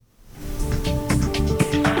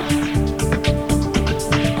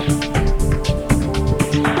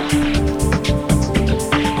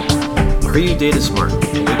Are You Data Smart, a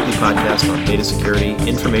weekly podcast on data security,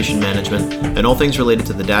 information management, and all things related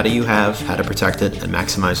to the data you have, how to protect it, and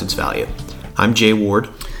maximize its value. I'm Jay Ward.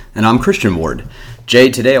 And I'm Christian Ward. Jay,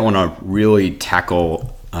 today I want to really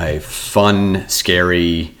tackle a fun,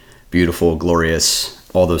 scary, beautiful, glorious,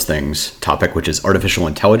 all those things topic, which is artificial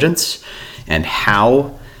intelligence and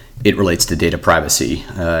how it relates to data privacy.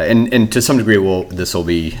 And to some degree, we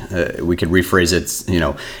could rephrase it,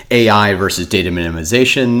 AI versus data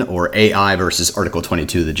minimization, or AI versus Article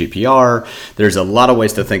 22 of the GDPR. There's a lot of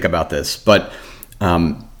ways to think about this. But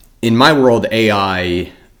in my world,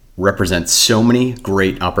 AI represents so many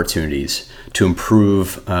great opportunities to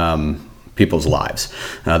improve people's lives.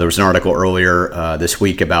 There was an article earlier this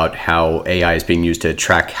week about how AI is being used to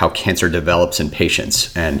track how cancer develops in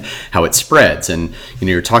patients and how it spreads. And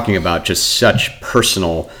you're talking about just such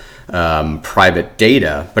personal, private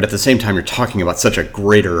data, but at the same time, you're talking about such a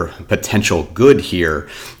greater potential good here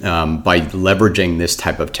by leveraging this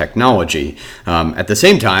type of technology. At the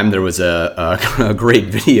same time, there was a great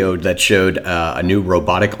video that showed a new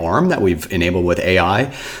robotic arm that we've enabled with AI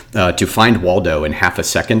to find Waldo in half a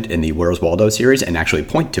second in the Where's Waldo series and actually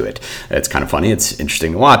point to it. It's kind of funny. It's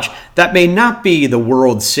interesting to watch. That may not be the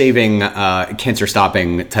world-saving,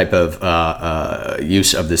 cancer-stopping type of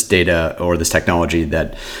use of this data or this technology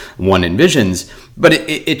that one envisions, but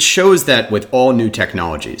it shows that with all new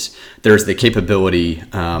technologies, there's the capability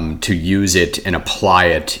to use it and apply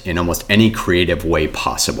it in almost any creative way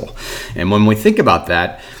possible. And when we think about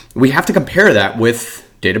that, we have to compare that with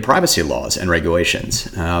data privacy laws and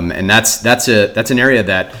regulations, and that's an area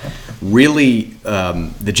that really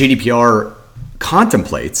the GDPR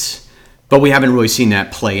contemplates, but we haven't really seen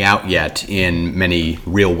that play out yet in many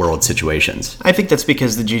real-world situations. I think that's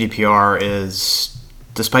because the GDPR is,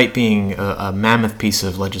 despite being a mammoth piece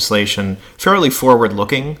of legislation, fairly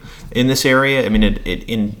forward-looking in this area. I mean,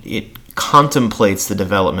 it contemplates the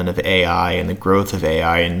development of AI and the growth of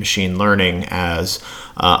AI and machine learning as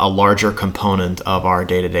a larger component of our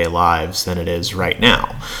day-to-day lives than it is right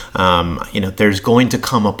now. There's going to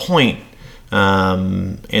come a point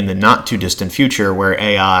in the not too distant future where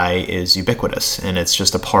AI is ubiquitous and it's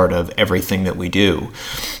just a part of everything that we do.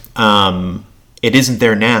 It isn't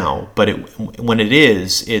there now, but when it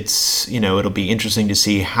is, it'll be interesting to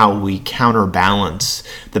see how we counterbalance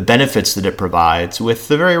the benefits that it provides with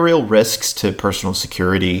the very real risks to personal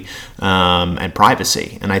security and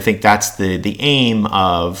privacy. And I think that's the aim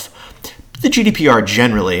of the GDPR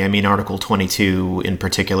generally. I mean, Article 22 in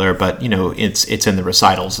particular, but it's in the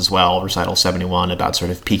recitals as well. Recital 71 about sort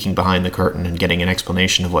of peeking behind the curtain and getting an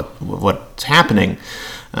explanation of what's happening.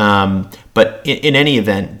 But in any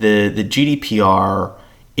event, the GDPR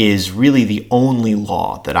is really the only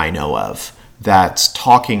law that I know of that's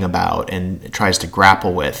talking about and tries to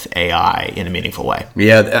grapple with AI in a meaningful way.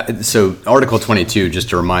 Yeah, so Article 22, just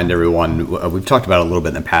to remind everyone, we've talked about it a little bit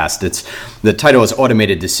in the past. The title is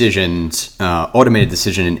Automated Decision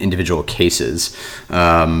in Individual Cases,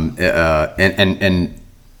 and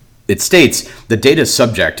it states the data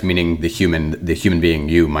subject, meaning the human being,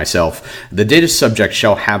 you, myself, the data subject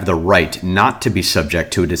shall have the right not to be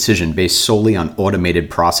subject to a decision based solely on automated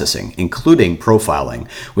processing, including profiling,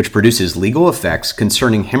 which produces legal effects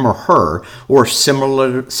concerning him or her, or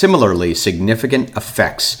similarly significant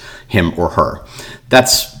affects him or her.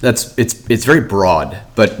 It's very broad,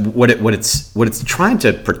 but what it's trying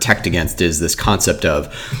to protect against is this concept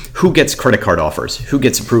of who gets credit card offers, who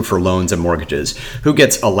gets approved for loans and mortgages, who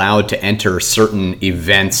gets allowed to enter certain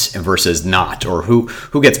events versus not, or who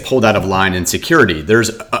gets pulled out of line in security. There's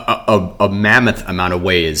a mammoth amount of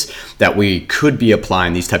ways that we could be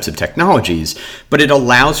applying these types of technologies, but it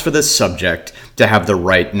allows for the subject to have the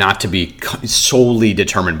right not to be solely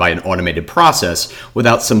determined by an automated process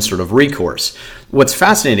without some sort of recourse. What's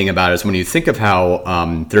fascinating about it is when you think of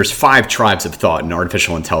how there's 5 tribes of thought in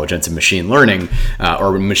artificial intelligence and machine learning,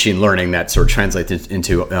 or machine learning that sort of translates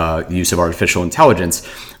into the use of artificial intelligence.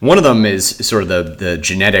 One of them is sort of the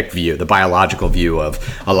genetic view, the biological view of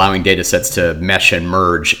allowing data sets to mesh and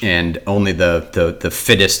merge and only the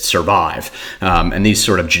fittest survive. And these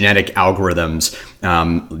sort of genetic algorithms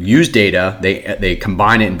use data, they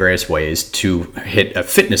combine it in various ways to hit a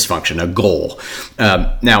fitness function, a goal.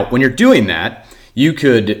 Now, when you're doing that, you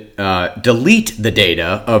could delete the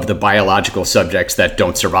data of the biological subjects that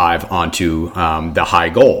don't survive onto the high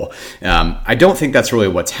goal. I don't think that's really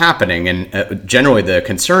what's happening. And generally the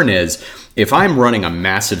concern is if I'm running a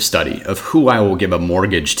massive study of who I will give a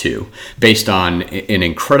mortgage to based on an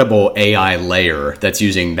incredible AI layer that's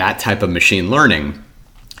using that type of machine learning,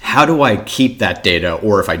 how do I keep that data,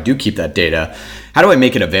 or if I do keep that data, how do I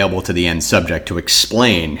make it available to the end subject to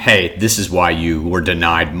explain, hey, this is why you were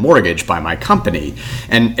denied mortgage by my company?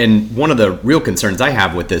 And one of the real concerns I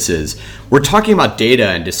have with this is we're talking about data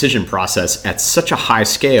and decision process at such a high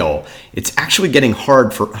scale. It's actually getting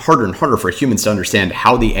harder and harder for humans to understand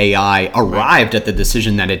how the AI arrived at the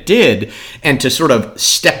decision that it did, and to sort of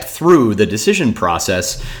step through the decision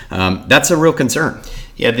process. That's a real concern.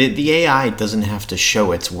 Yeah, the AI doesn't have to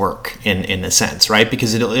show its work in a sense, right?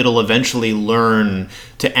 Because it'll eventually learn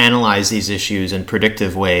to analyze these issues in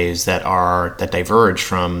predictive ways that diverge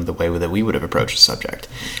from the way that we would have approached the subject.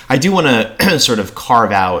 I do want to sort of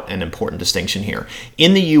carve out an important distinction here.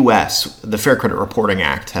 In the U.S., the Fair Credit Reporting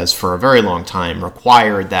Act has for a very long time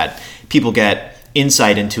required that people get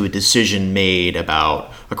insight into a decision made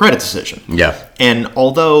about a credit decision. Yeah. And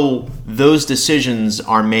although those decisions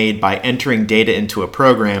are made by entering data into a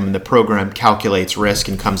program, and the program calculates risk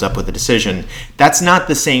and comes up with a decision, that's not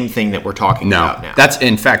the same thing that we're talking about now. That's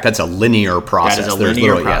a linear process. That is a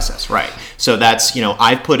linear process, right. So that's,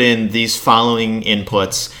 I've put in these following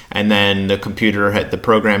inputs, and then the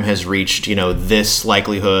program has reached, this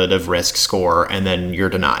likelihood of risk score, and then you're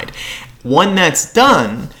denied. When that's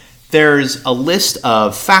done, there's a list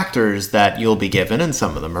of factors that you'll be given, and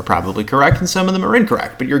some of them are probably correct and some of them are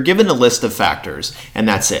incorrect, but you're given a list of factors, and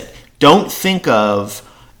that's it. Don't think of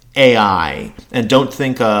AI and don't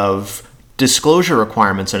think of disclosure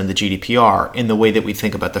requirements under the GDPR in the way that we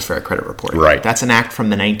think about the Fair Credit Reporting Act. Right. That's an act from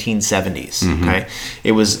the 1970s. Okay,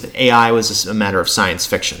 AI was a matter of science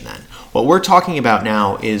fiction then. What we're talking about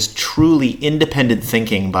now is truly independent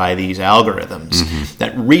thinking by these algorithms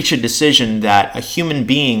that reach a decision that a human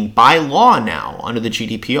being, by law now, under the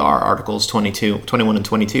GDPR, Articles 21 and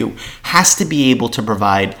 22, has to be able to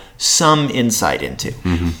provide some insight into.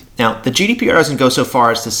 Now, the GDPR doesn't go so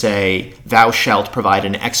far as to say, thou shalt provide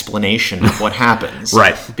an explanation of what happens.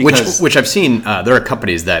 Right, which I've seen, there are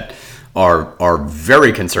companies that are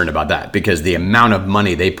very concerned about that, because the amount of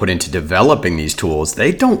money they put into developing these tools,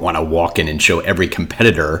 they don't want to walk in and show every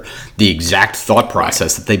competitor the exact thought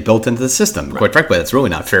process that they built into the system. Quite frankly, that's really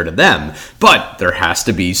not fair to them, but there has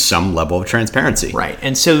to be some level of transparency. Right,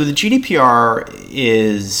 and so the GDPR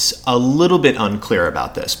is a little bit unclear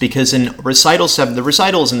about this, because in Recital 7, the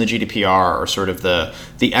recitals in the GDPR are sort of the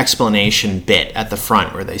explanation bit at the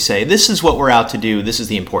front where they say, this is what we're out to do, this is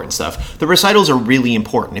the important stuff. The recitals are really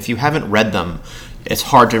important. If you haven't read them, it's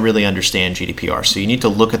hard to really understand GDPR, so you need to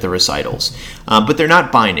look at the recitals. But they're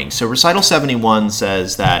not binding. So Recital 71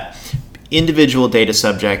 says that individual data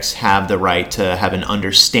subjects have the right to have an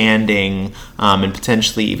understanding and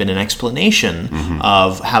potentially even an explanation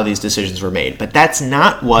of how these decisions were made. But that's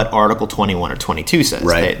not what Article 21 or 22 says.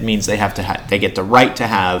 Right. It means they have to they get the right to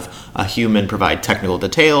have a human provide technical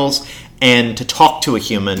details and to talk to a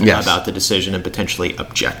human about the decision and potentially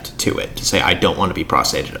object to it, to say, I don't want to be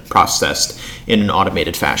processed in an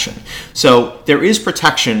automated fashion. So there is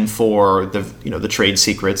protection for the trade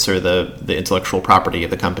secrets or the intellectual property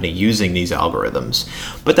of the company using these algorithms.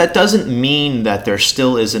 But that doesn't mean that there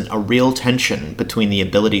still isn't a real tension between the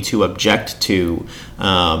ability to object to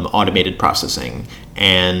automated processing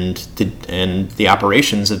and the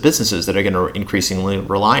operations of businesses that are going to increasingly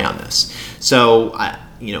rely on this. So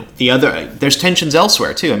there's tensions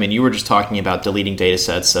elsewhere too. I mean, you were just talking about deleting data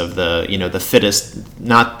sets of the fittest,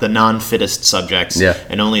 not the non-fittest subjects,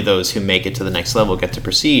 and only those who make it to the next level get to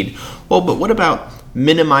proceed. Well, but what about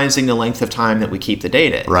minimizing the length of time that we keep the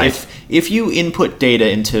data? Right. If you input data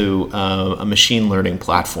into a machine learning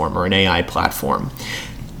platform or an AI platform,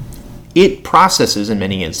 it processes, in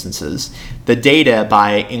many instances, the data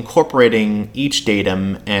by incorporating each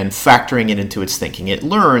datum and factoring it into its thinking. It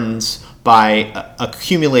learns by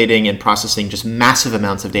accumulating and processing just massive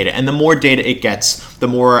amounts of data. And the more data it gets, the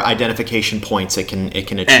more identification points it can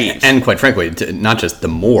achieve. And quite frankly, not just the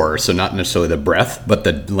more, so not necessarily the breadth, but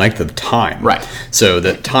the length of time. Right. So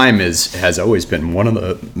the time has always been one of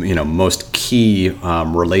the most key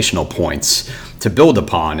relational points to build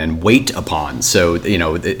upon and wait upon. So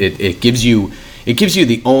it gives you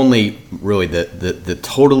the only really the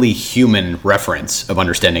totally human reference of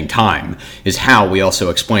understanding time is how we also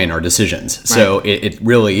explain our decisions. Right. So it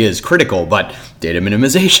really is critical, but data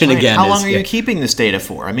minimization again. How long are you keeping this data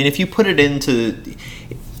for? I mean, if you put it into,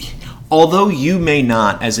 although you may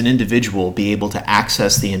not as an individual be able to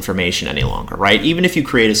access the information any longer, right? Even if you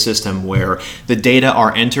create a system where the data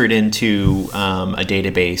are entered into a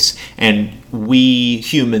database and we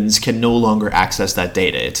humans can no longer access that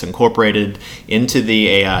data. It's incorporated into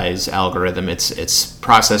the AI's algorithm. It's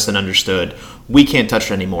processed and understood. We can't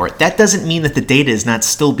touch it anymore. That doesn't mean that the data is not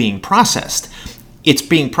still being processed. it's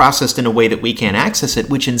being processed in a way that we can't access it,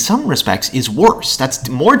 which in some respects is worse. That's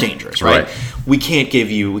more dangerous, right? We can't give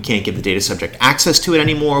the data subject access to it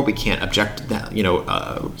anymore. We can't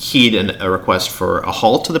heed a request for a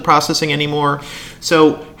halt to the processing anymore.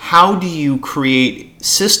 So how do you create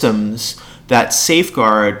systems that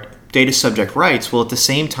safeguard data subject rights while at the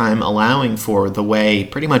same time allowing for the way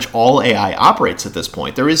pretty much all AI operates at this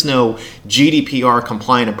point? There is no GDPR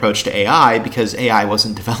compliant approach to AI because AI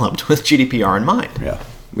wasn't developed with GDPR in mind.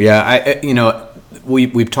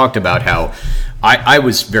 We've talked about how I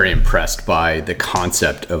was very impressed by the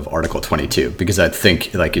concept of Article 22 because I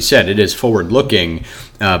think, like you said, it is forward-looking,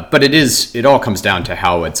 but it all comes down to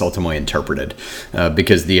how it's ultimately interpreted.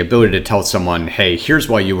 Because the ability to tell someone, hey, here's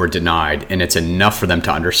why you were denied, and it's enough for them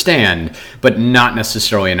to understand, but not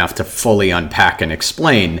necessarily enough to fully unpack and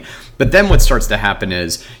explain. But then what starts to happen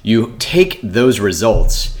is you take those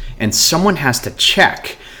results, and someone has to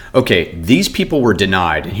check, okay, these people were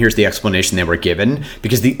denied, and here's the explanation they were given,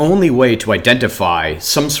 because the only way to identify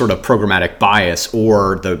some sort of programmatic bias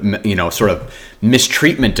or the sort of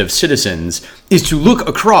mistreatment of citizens is to look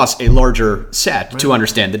across a larger set to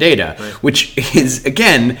understand the data, which is,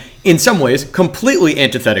 again, in some ways, completely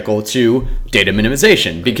antithetical to data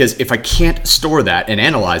minimization. Because if I can't store that and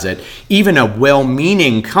analyze it, even a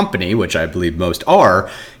well-meaning company, which I believe most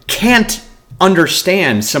are, can't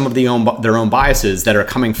understand some of their own biases that are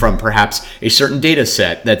coming from perhaps a certain data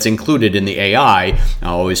set that's included in the AI.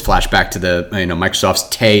 I'll always flash back to the Microsoft's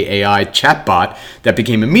Tay AI chatbot that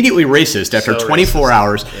became immediately racist after 24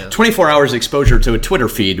 hours exposure to a Twitter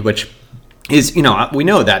feed, which is, we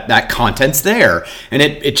know that content's there, and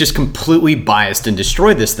it just completely biased and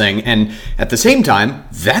destroyed this thing. And at the same time,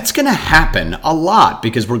 that's going to happen a lot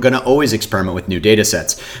because we're going to always experiment with new data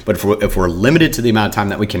sets. But if we're limited to the amount of time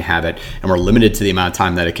that we can have it, and we're limited to the amount of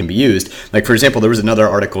time that it can be used, like for example, there was another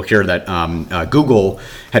article here that Google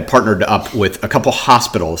had partnered up with a couple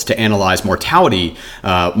hospitals to analyze mortality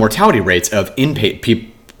rates of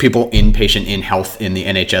people inpatient in health in the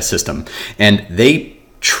NHS system, and they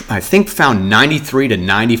I think found 93 to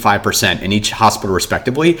 95% in each hospital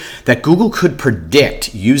respectively that Google could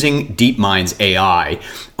predict using DeepMind's AI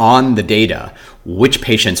on the data which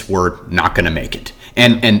patients were not going to make it.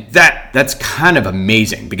 And that's kind of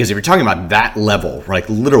amazing because if you're talking about that level, like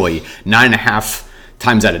literally 9.5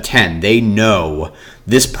 times out of 10, they know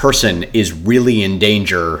this person is really in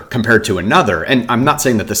danger compared to another. And I'm not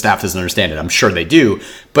saying that the staff doesn't understand it. I'm sure they do.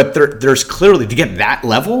 But there's clearly, to get that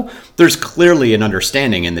level, there's clearly an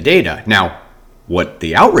understanding in the data. Now, what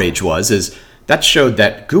the outrage was is that showed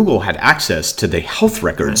that Google had access to the health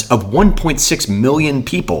records of 1.6 million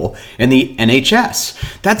people in the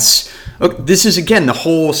NHS. This is, again, the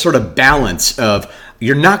whole sort of balance of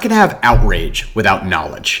you're not going to have outrage without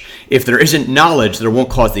knowledge. If there isn't knowledge, there won't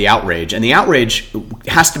cause the outrage. And the outrage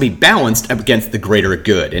has to be balanced against the greater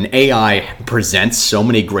good. And AI presents so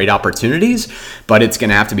many great opportunities, but it's going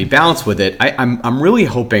to have to be balanced with it. I'm really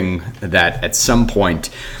hoping that at some point,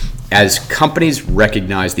 as companies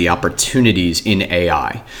recognize the opportunities in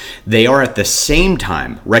AI, they are at the same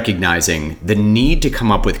time recognizing the need to come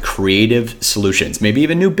up with creative solutions, maybe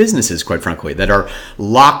even new businesses, quite frankly, that are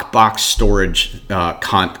lockbox storage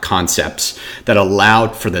concepts that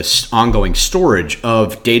allowed for this ongoing storage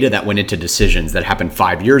of data that went into decisions that happened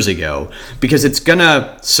 5 years ago, because it's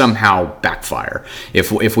gonna somehow backfire.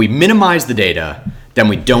 If we minimize the data, then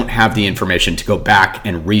we don't have the information to go back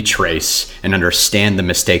and retrace and understand the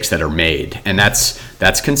mistakes that are made. And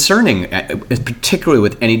that's concerning, particularly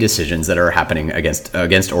with any decisions that are happening against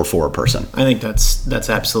or for a person. I think that's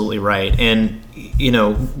absolutely right. And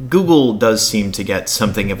Google does seem to get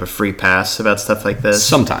something of a free pass about stuff like this.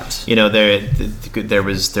 Sometimes.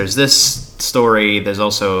 There's this story. There's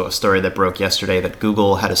also a story that broke yesterday that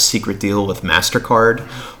Google had a secret deal with MasterCard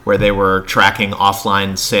where they were tracking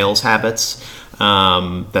offline sales habits.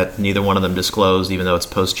 That neither one of them disclosed, even though it's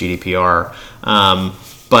post-GDPR.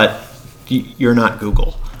 But you're not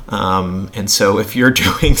Google. And so if you're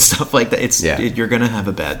doing stuff like that, you're going to have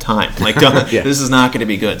a bad time. This is not going to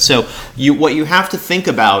be good. So what you have to think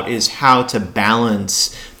about is how to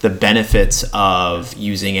balance the benefits of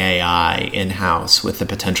using AI in-house with the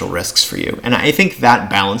potential risks for you. And I think that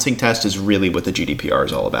balancing test is really what the GDPR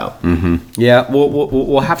is all about. Mm-hmm. Yeah,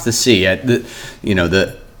 we'll have to see.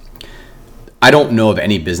 I don't know of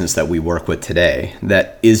any business that we work with today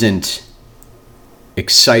that isn't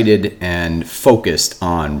excited and focused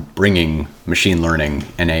on bringing machine learning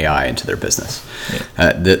and AI into their business.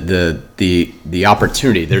 The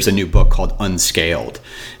opportunity. There's a new book called Unscaled,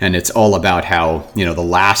 and it's all about how the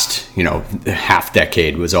last half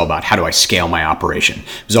decade was all about how do I scale my operation.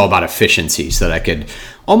 It was all about efficiency, so that I could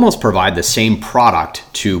almost provide the same product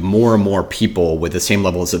to more and more people with the same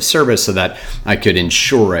levels of service, so that I could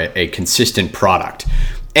ensure a consistent product.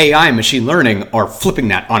 AI and machine learning are flipping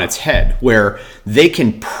that on its head, where they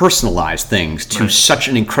can personalize things to such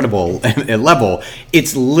an incredible level.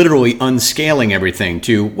 It's literally unscaling everything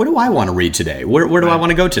to, what do I want to read today? Where do I want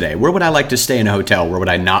to go today? Where would I like to stay in a hotel? Where would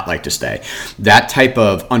I not like to stay? That type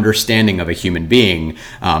of understanding of a human being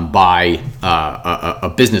by a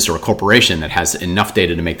business or a corporation that has enough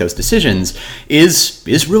data to make those decisions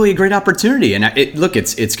is really a great opportunity. And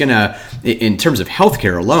it's gonna, in terms of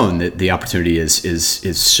healthcare alone, the opportunity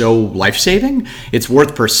is so life-saving. It's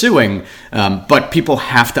worth pursuing, but people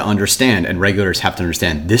have to understand, and regulators have to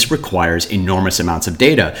understand, this requires enormous amounts of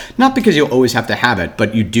data. Not because you'll always have to have it,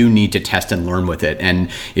 but you do need to test and learn with it. And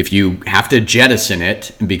if you have to jettison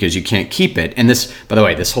it because you can't keep it, and this, by the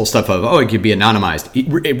way, this whole stuff of, it could be anonymized,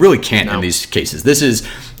 it really can't in these cases. This is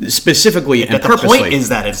specifically and purposely. The point is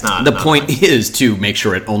that it's not. The point is to make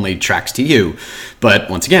sure it only tracks to you. But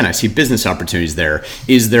once again, I see business opportunities there.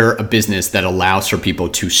 Is there a business that allows for people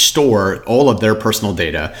to store all of their personal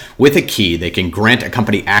data with a key? They can grant a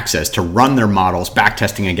company access to run their models,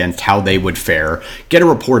 backtesting against how they would fare, get a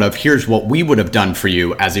report of, here's what we would have done for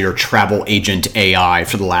you as your travel agent AI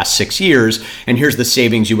for the last 6 years, and here's the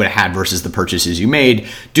savings you would have had versus the purchases you made.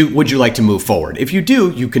 Would you like to move forward? If you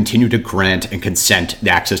do, you continue to grant and consent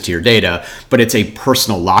the access to your data, but it's a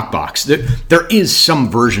personal lockbox. There is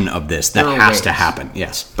some version of this that has to happen.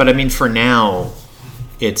 Yes. But I mean, for now,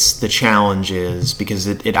 the challenge is because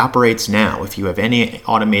it operates now. If you have any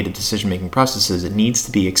automated decision-making processes, it needs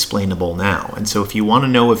to be explainable now. And so if you want to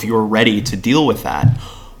know if you're ready to deal with that,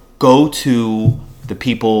 go to the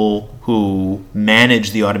people who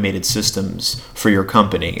manage the automated systems for your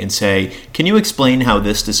company and say, can you explain how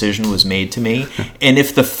this decision was made to me? And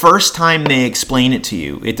if the first time they explain it to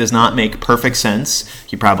you, it does not make perfect sense,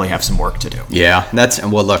 you probably have some work to do. Yeah,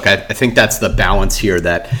 look, I think that's the balance here,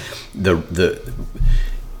 that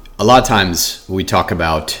a lot of times we talk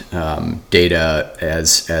about data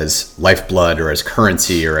as lifeblood or as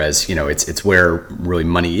currency or as, it's where really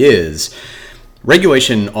money is.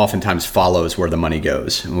 Regulation oftentimes follows where the money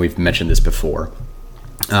goes, and we've mentioned this before.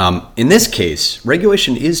 In this case,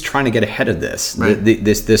 regulation is trying to get ahead of this. Right.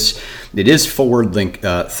 It is forward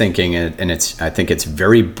thinking, and I think it's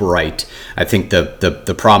very bright. I think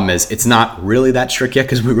the problem is it's not really that strict yet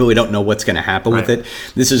because we really don't know what's going to happen with it.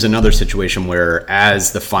 This is another situation where,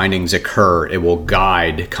 as the findings occur, it will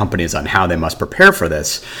guide companies on how they must prepare for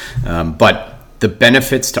this. But the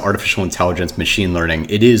benefits to artificial intelligence, machine learning,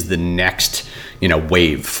 it is the next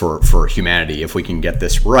wave for humanity if we can get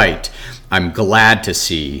this right. I'm glad to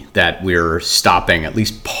see that we're stopping, at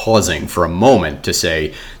least pausing for a moment to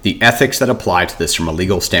say the ethics that apply to this from a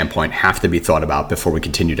legal standpoint have to be thought about before we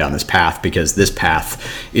continue down this path, because this path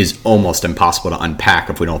is almost impossible to unpack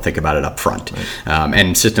if we don't think about it up front. Right.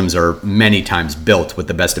 And systems are many times built with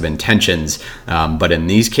the best of intentions, but in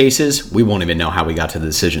these cases, we won't even know how we got to the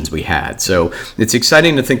decisions we had. So it's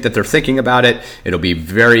exciting to think that they're thinking about it. It'll be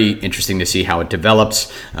very interesting to see how it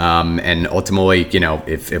develops, and ultimately,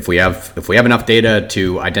 if we have enough data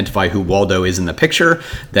to identify who Waldo is in the picture,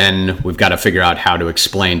 then we've got to figure out how to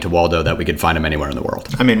explain to Waldo that we could find him anywhere in the world.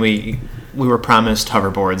 I mean, we were promised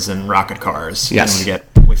hoverboards and rocket cars. Yes. And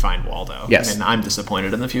we find Waldo. Yes. And I'm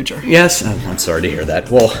disappointed in the future. Yes, I'm sorry to hear that.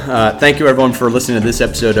 Well, thank you everyone for listening to this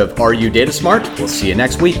episode of Are You Data Smart? We'll see you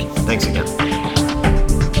next week. Thanks again.